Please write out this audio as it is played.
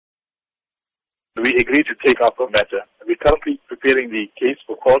We agreed to take up a matter. We're currently preparing the case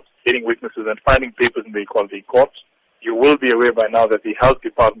for court, getting witnesses and finding papers in the equality court. You will be aware by now that the health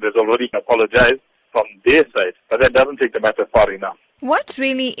department has already apologized from their side, but that doesn't take the matter far enough. What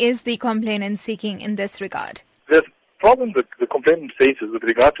really is the complainant seeking in this regard? The problem that the complainant faces with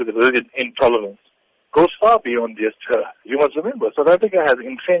regard to the religion intolerance goes far beyond just her. You must remember, South Africa has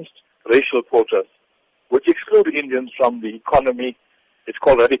entrenched racial quotas, which exclude Indians from the economy. It's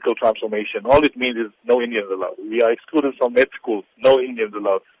called radical transformation. All it means is no Indians allowed. We are excluded from med schools, no Indians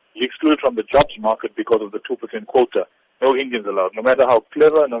allowed. We're excluded from the jobs market because of the 2% quota, no Indians allowed, no matter how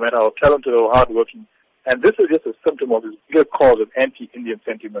clever, no matter how talented or hardworking. And this is just a symptom of this bigger cause of anti-Indian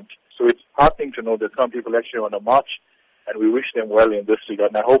sentiment. So it's heartening to know that some people actually want to march, and we wish them well in this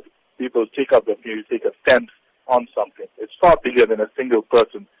regard. And I hope people take up the view, take a stance on something. It's far bigger than a single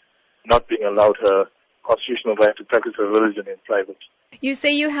person not being allowed her constitutional right to practice her religion in private. You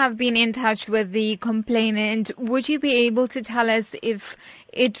say you have been in touch with the complainant. Would you be able to tell us if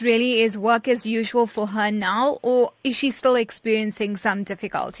it really is work as usual for her now, or is she still experiencing some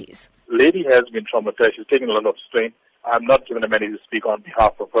difficulties? Lady has been traumatized. She's taken a lot of strain. I'm not given a mandate to speak on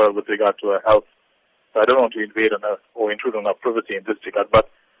behalf of her with regard to her health. So I don't want to invade on her or intrude on her privacy in this regard, but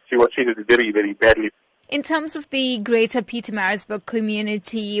she was treated very, very badly. In terms of the greater Pietermaritzburg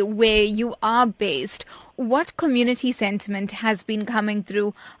community where you are based, what community sentiment has been coming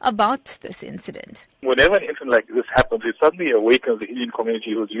through about this incident? Whenever an incident like this happens, it suddenly awakens the Indian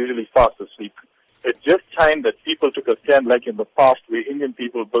community who's usually fast asleep. It's just time that people took a stand like in the past where Indian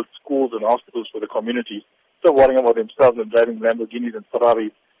people built schools and hospitals for the community, still worrying about themselves and driving Lamborghinis and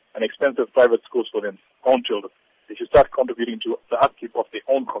Ferraris and expensive private schools for their own children. They should start contributing to the upkeep of their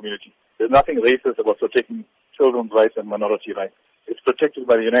own community. There's nothing racist about protecting children's rights and minority rights. It's protected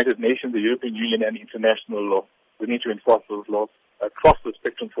by the United Nations, the European Union, and international law. We need to enforce those laws across the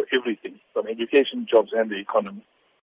spectrum for everything, from education, jobs, and the economy.